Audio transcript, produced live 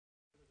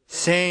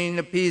Saying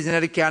the peas in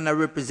the can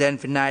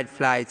represent for night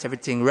flights,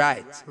 everything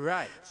right.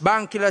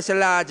 Bank killers a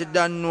large,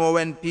 don't know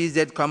when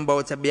Pzed come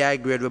out to be high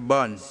grade with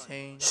buns.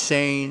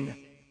 Saying,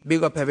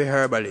 big up every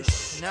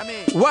herbalist.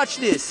 Watch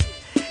this.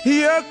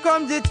 Here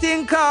comes the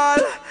thing called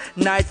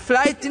night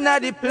flight in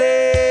the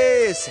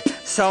place.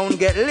 Sound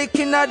get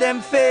licking at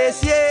them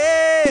face,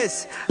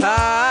 yes.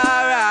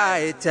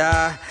 Alright,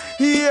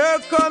 here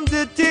comes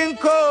the thing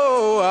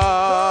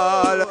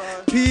called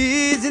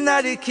peas in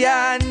the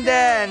can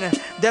then.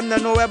 Them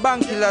don't know where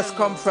bank killers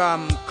come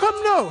from.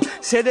 Come now,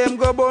 say them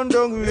go burn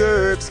down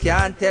herbs.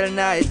 Can't tell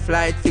night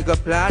flight, figure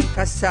plant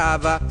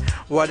cassava.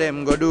 What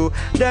them go do?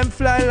 Them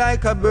fly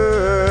like a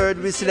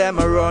bird. We see them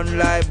run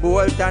like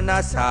bolt and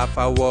a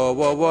safa. Whoa,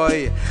 whoa,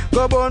 whoa.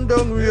 Go burn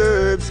down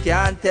herbs.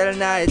 Can't tell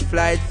night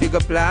flight, figure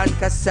plant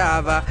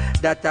cassava.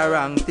 That a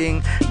wrong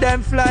thing.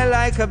 Them fly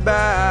like a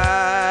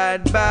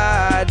bad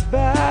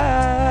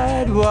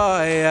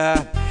boy.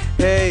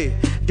 Hey.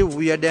 The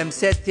way them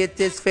set it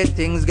is fit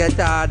things get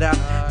harder.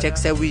 Check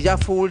say we a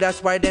fool,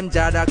 that's why them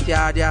jada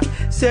card ya.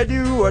 Say the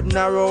road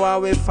narrow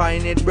and we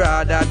find it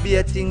broader.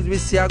 Be things we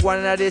see a go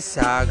on the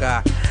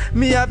saga.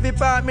 Me have to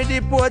part me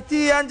the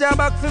potty and jab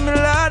back for me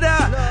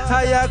ladder.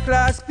 Higher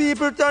class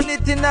people turn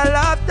it in a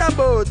laughter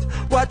boat.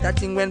 What a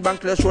thing when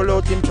bankless roll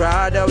out in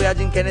Prada. We a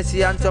drink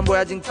Hennessy and some boy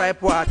a drink pipe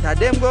water.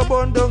 Them go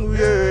burn down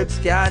herbs.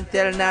 Can't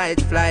tell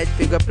night flight,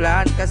 figure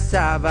plant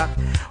cassava.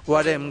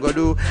 What them go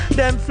do?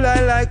 Them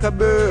fly like a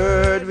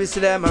bird. We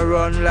see them a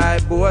run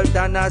like bolt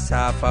and a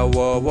safa.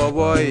 Whoa, whoa,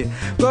 whoa.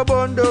 Go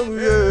burn down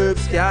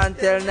herbs. Can't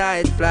tell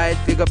night flight,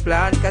 figure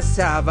plant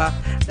cassava.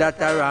 That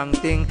a wrong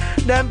thing.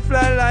 Them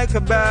fly like a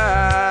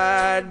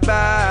bad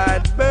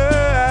bird,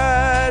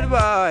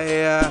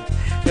 boy.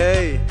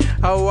 Hey.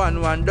 I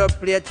one dub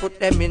plate, put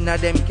them in a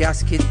them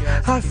casket.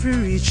 Have to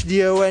reach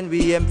there when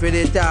we aim for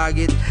the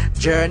target.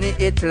 Journey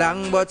it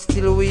long, but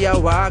still we a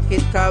walk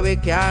it. Cause we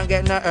can't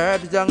get no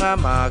herbs down a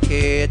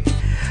market.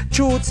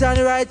 Truths and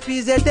right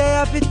Pzed, they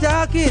have to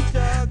talk it.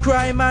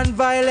 Crime and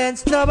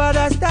violence,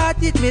 nobody start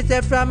it. Me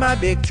say from a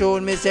big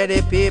tune, me say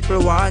the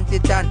people want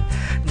it. And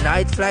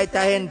night flight a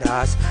end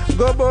us.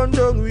 Go burn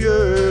down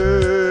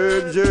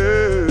herbs.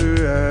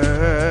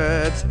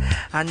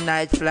 And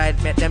night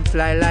flight make them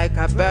fly like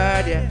a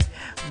bird, yeah.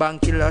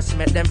 Bank killers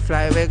make them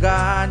fly we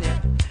gone, yeah.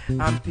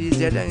 And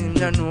Pzed them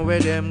don't know where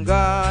them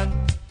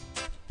gone.